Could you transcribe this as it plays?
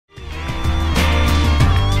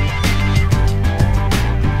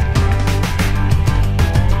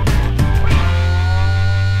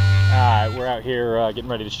getting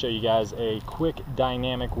ready to show you guys a quick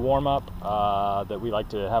dynamic warm-up that we like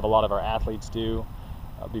to have a lot of our athletes do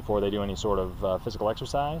before they do any sort of physical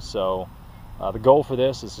exercise. So the goal for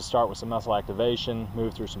this is to start with some muscle activation,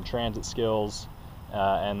 move through some transit skills,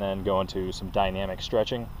 and then go into some dynamic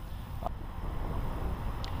stretching.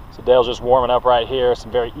 So Dale's just warming up right here,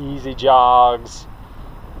 some very easy jogs,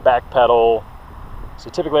 back pedal. So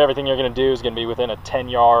typically everything you're going to do is going to be within a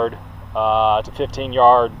 10-yard to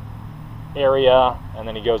 15-yard area, and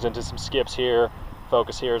then he goes into some skips here.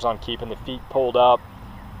 Focus here is on keeping the feet pulled up,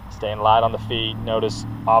 staying light on the feet. Notice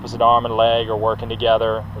opposite arm and leg are working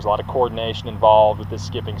together. There's a lot of coordination involved with this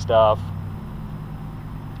skipping stuff.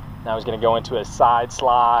 Now he's going to go into a side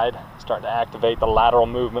slide, starting to activate the lateral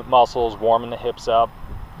movement muscles, warming the hips up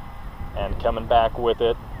and coming back with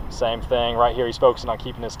it. Same thing right here, he's focusing on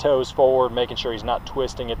keeping his toes forward, making sure he's not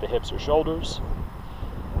twisting at the hips or shoulders.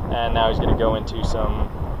 And now he's going to go into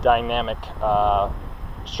some dynamic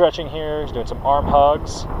stretching here. He's doing some arm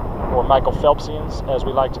hugs, or Michael Phelpsians as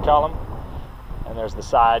we like to call them. And there's the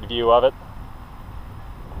side view of it.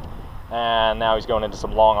 And now he's going into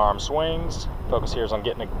some long arm swings. Focus here is on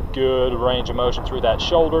getting a good range of motion through that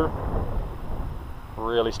shoulder.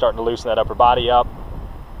 Really starting to loosen that upper body up.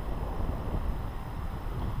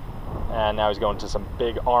 And now he's going to some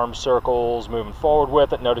big arm circles, moving forward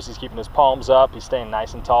with it. Notice he's keeping his palms up. He's staying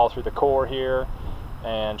nice and tall through the core here,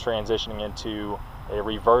 and transitioning into a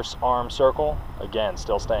reverse arm circle. Again,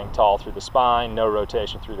 still staying tall through the spine, no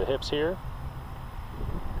rotation through the hips here.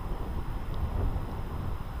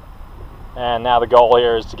 And now the goal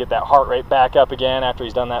here is to get that heart rate back up again after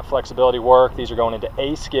he's done that flexibility work. These are going into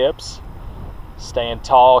A skips, staying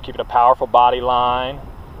tall, keeping a powerful body line.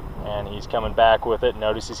 And he's coming back with it.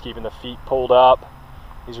 Notice he's keeping the feet pulled up.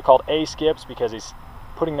 These are called A skips because he's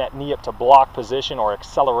putting that knee up to block position, or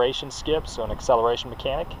acceleration skips, so an acceleration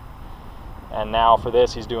mechanic. And now for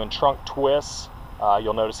this, he's doing trunk twists.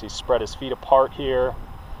 You'll notice he's spread his feet apart here.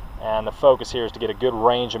 And the focus here is to get a good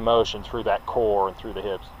range of motion through that core and through the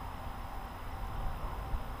hips.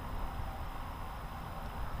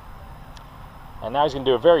 And now he's going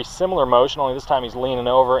to do a very similar motion, only this time he's leaning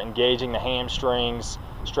over, engaging the hamstrings,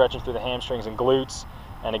 stretching through the hamstrings and glutes,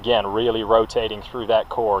 and again, really rotating through that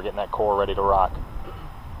core, getting that core ready to rock.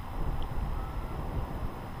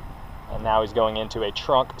 And now he's going into a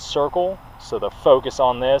trunk circle. So the focus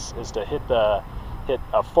on this is to hit a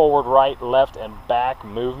forward, right, left, and back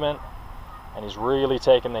movement. And he's really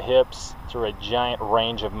taking the hips through a giant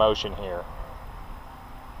range of motion here.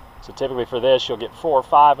 So typically for this, you'll get 4 or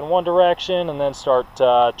 5 in one direction, and then start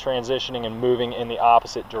transitioning and moving in the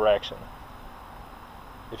opposite direction.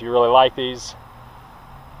 If you really like these,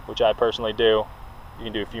 which I personally do, you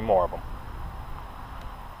can do a few more of them.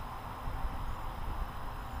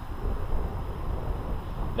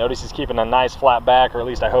 Notice he's keeping a nice flat back, or at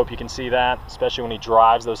least I hope you can see that, especially when he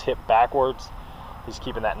drives those hips backwards. He's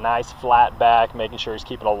keeping that nice flat back, making sure he's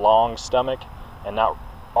keeping a long stomach and not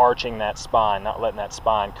arching that spine, not letting that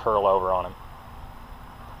spine curl over on him.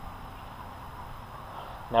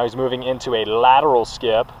 Now he's moving into a lateral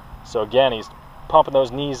skip. So again, he's pumping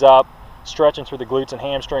those knees up, stretching through the glutes and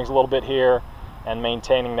hamstrings a little bit here, and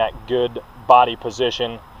maintaining that good body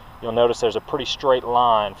position. You'll notice there's a pretty straight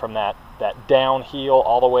line from that down heel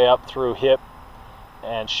all the way up through hip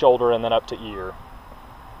and shoulder, and then up to ear.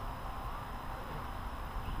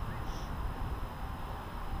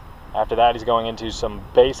 After that, he's going into some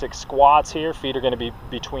basic squats here. Feet are going to be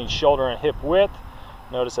between shoulder and hip width.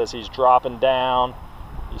 Notice as he's dropping down,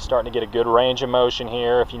 he's starting to get a good range of motion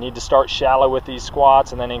here. If you need to start shallow with these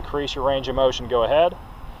squats and then increase your range of motion, go ahead.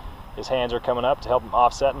 His hands are coming up to help him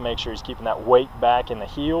offset and make sure he's keeping that weight back in the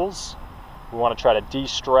heels. We want to try to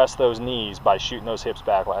de-stress those knees by shooting those hips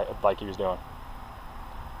back like he was doing.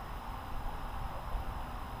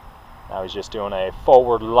 Now he's just doing a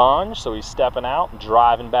forward lunge, so he's stepping out and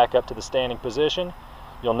driving back up to the standing position.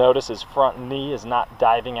 You'll notice his front knee is not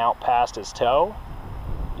diving out past his toe.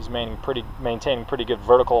 He's maintaining pretty good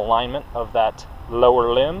vertical alignment of that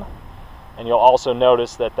lower limb. And you'll also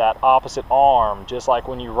notice that that opposite arm, just like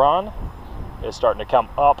when you run, is starting to come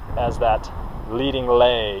up as that leading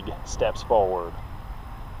leg steps forward.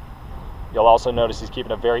 You'll also notice he's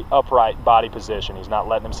keeping a very upright body position. He's not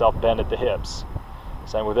letting himself bend at the hips.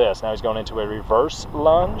 Same with this. Now he's going into a reverse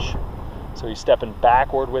lunge. So he's stepping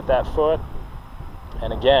backward with that foot.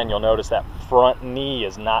 And again, you'll notice that front knee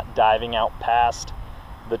is not diving out past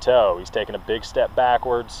the toe. He's taking a big step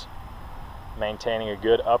backwards, maintaining a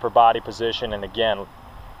good upper body position, and again,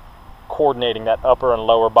 coordinating that upper and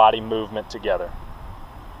lower body movement together.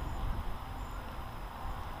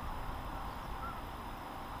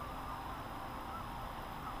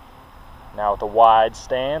 Now with a wide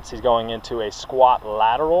stance, he's going into a squat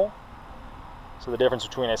lateral. So the difference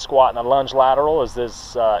between a squat and a lunge lateral is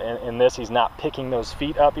this, in this he's not picking those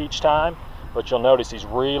feet up each time, but you'll notice he's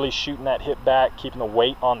really shooting that hip back, keeping the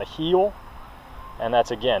weight on the heel, and that's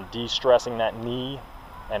again de-stressing that knee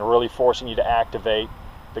and really forcing you to activate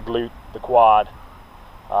the glute, the quad,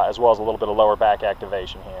 as well as a little bit of lower back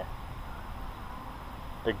activation here.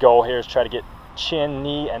 The goal here is try to get chin,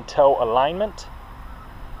 knee, and toe alignment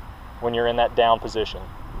when you're in that down position.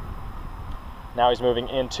 Now he's moving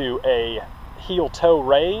into a heel-toe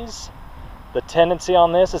raise. The tendency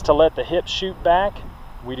on this is to let the hip shoot back.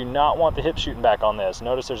 We do not want the hip shooting back on this.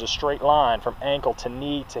 Notice there's a straight line from ankle to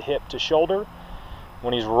knee to hip to shoulder.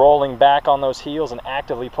 When he's rolling back on those heels and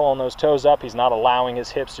actively pulling those toes up, he's not allowing his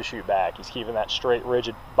hips to shoot back. He's keeping that straight,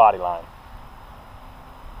 rigid body line.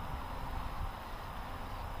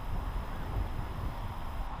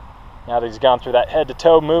 Now that he's gone through that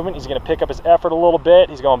head-to-toe movement, he's going to pick up his effort a little bit.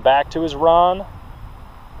 He's going back to his run.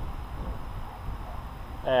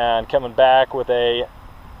 And coming back with a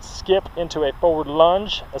skip into a forward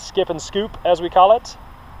lunge, a skip and scoop as we call it.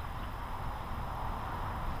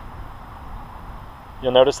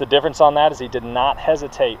 You'll notice the difference on that is he did not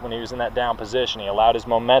hesitate when he was in that down position. He allowed his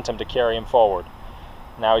momentum to carry him forward.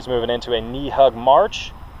 Now he's moving into a knee hug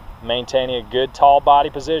march, maintaining a good tall body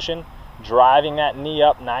position, driving that knee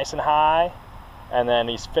up nice and high, and then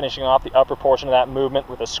he's finishing off the upper portion of that movement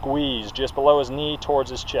with a squeeze just below his knee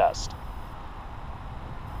towards his chest.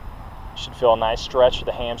 Should feel a nice stretch for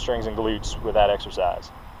the hamstrings and glutes with that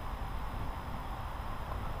exercise.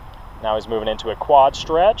 Now he's moving into a quad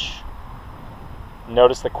stretch.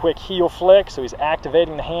 Notice the quick heel flick, so he's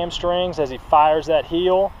activating the hamstrings as he fires that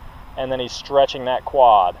heel, and then he's stretching that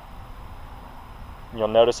quad. You'll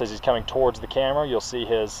notice as he's coming towards the camera, you'll see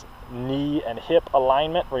his knee and hip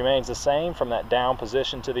alignment remains the same from that down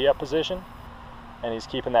position to the up position, and he's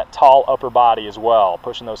keeping that tall upper body as well,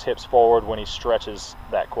 pushing those hips forward when he stretches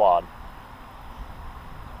that quad.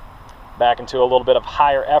 Back into a little bit of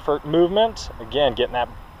higher effort movement. Again, getting that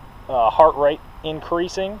heart rate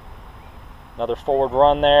increasing. Another forward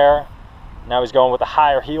run there. Now he's going with a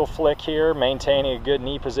higher heel flick here, maintaining a good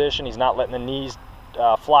knee position. He's not letting the knees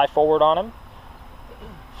fly forward on him.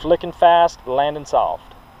 Flicking fast, landing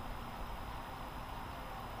soft.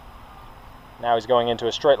 Now he's going into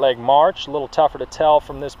a straight leg march. A little tougher to tell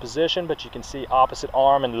from this position, but you can see opposite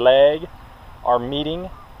arm and leg are meeting.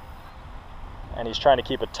 And he's trying to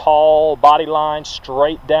keep a tall body line,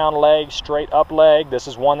 straight down leg, straight up leg. This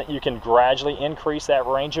is one that you can gradually increase that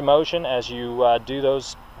range of motion as you do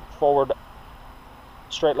those forward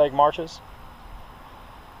straight leg marches.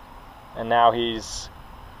 And now he's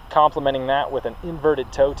complementing that with an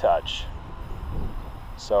inverted toe touch.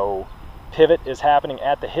 So pivot is happening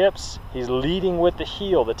at the hips. He's leading with the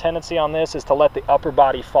heel. The tendency on this is to let the upper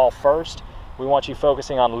body fall first. We want you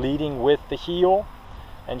focusing on leading with the heel.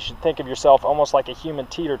 And you should think of yourself almost like a human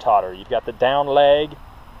teeter-totter. You've got the down leg,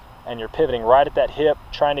 and you're pivoting right at that hip,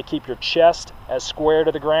 trying to keep your chest as square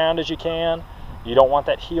to the ground as you can. You don't want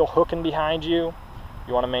that heel hooking behind you.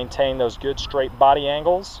 You want to maintain those good straight body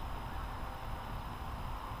angles.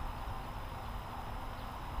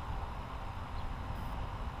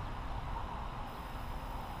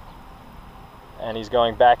 And he's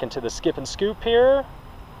going back into the skip and scoop here.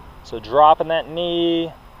 So dropping that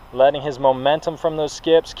knee, letting his momentum from those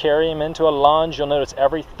skips carry him into a lunge. You'll notice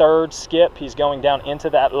every third skip he's going down into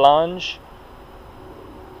that lunge,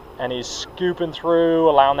 and he's scooping through,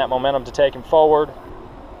 allowing that momentum to take him forward.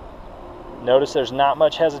 Notice there's not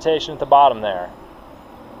much hesitation at the bottom there.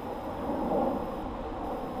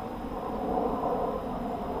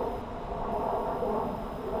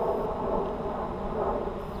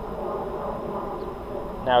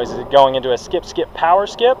 Now he's going into a skip, skip, power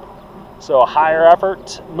skip. So a higher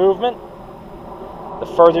effort movement. The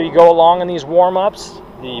further you go along in these warm-ups,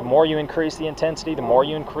 the more you increase the intensity, the more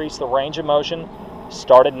you increase the range of motion.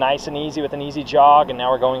 Started nice and easy with an easy jog, and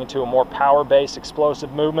now we're going into a more power-based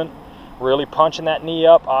explosive movement. Really punching that knee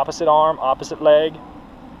up, opposite arm, opposite leg.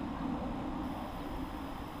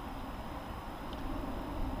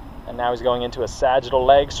 And now he's going into a sagittal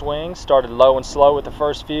leg swing. Started low and slow with the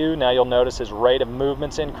first few. Now you'll notice his rate of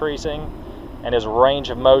movement's increasing, and his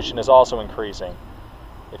range of motion is also increasing.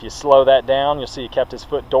 If you slow that down, you'll see he kept his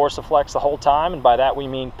foot dorsiflex the whole time, and by that we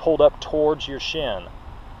mean pulled up towards your shin.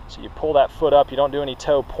 So you pull that foot up, you don't do any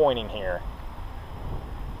toe pointing here.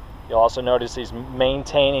 You'll also notice he's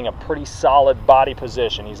maintaining a pretty solid body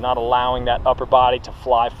position. He's not allowing that upper body to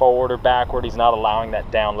fly forward or backward. He's not allowing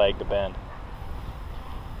that down leg to bend.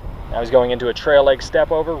 Now he's going into a trail leg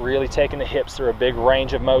step over, really taking the hips through a big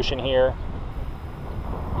range of motion here.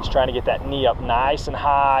 He's trying to get that knee up nice and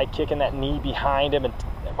high, kicking that knee behind him, and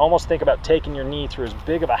almost think about taking your knee through as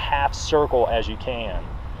big of a half circle as you can.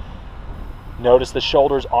 Notice the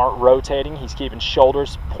shoulders aren't rotating. He's keeping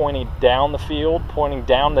shoulders pointing down the field, pointing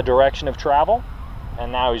down the direction of travel.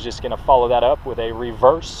 And now he's just going to follow that up with a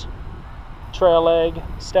reverse trail leg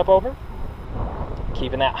step over.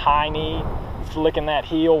 Keeping that high knee, flicking that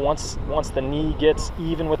heel once the knee gets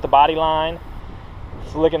even with the body line,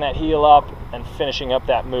 flicking that heel up and finishing up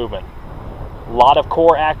that movement. A lot of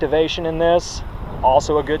core activation in this.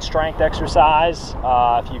 Also a good strength exercise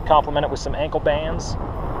if you complement it with some ankle bands.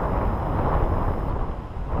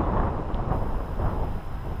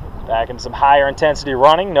 Back into some higher intensity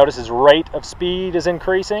running. Notice his rate of speed is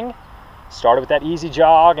increasing. Started with that easy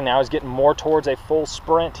jog and now he's getting more towards a full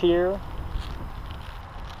sprint here.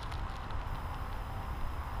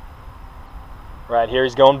 Right here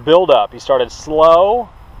he's going build up. He started slow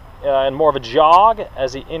and more of a jog.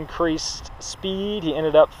 As he increased speed, he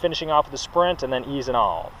ended up finishing off with a sprint and then easing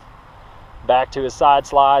off. Back to his side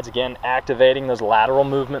slides, again activating those lateral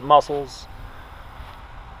movement muscles.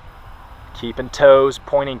 Keeping toes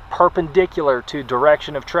pointing perpendicular to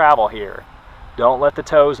direction of travel here. Don't let the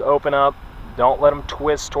toes open up. Don't let them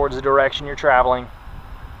twist towards the direction you're traveling.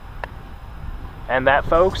 And that,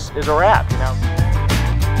 folks, is a wrap.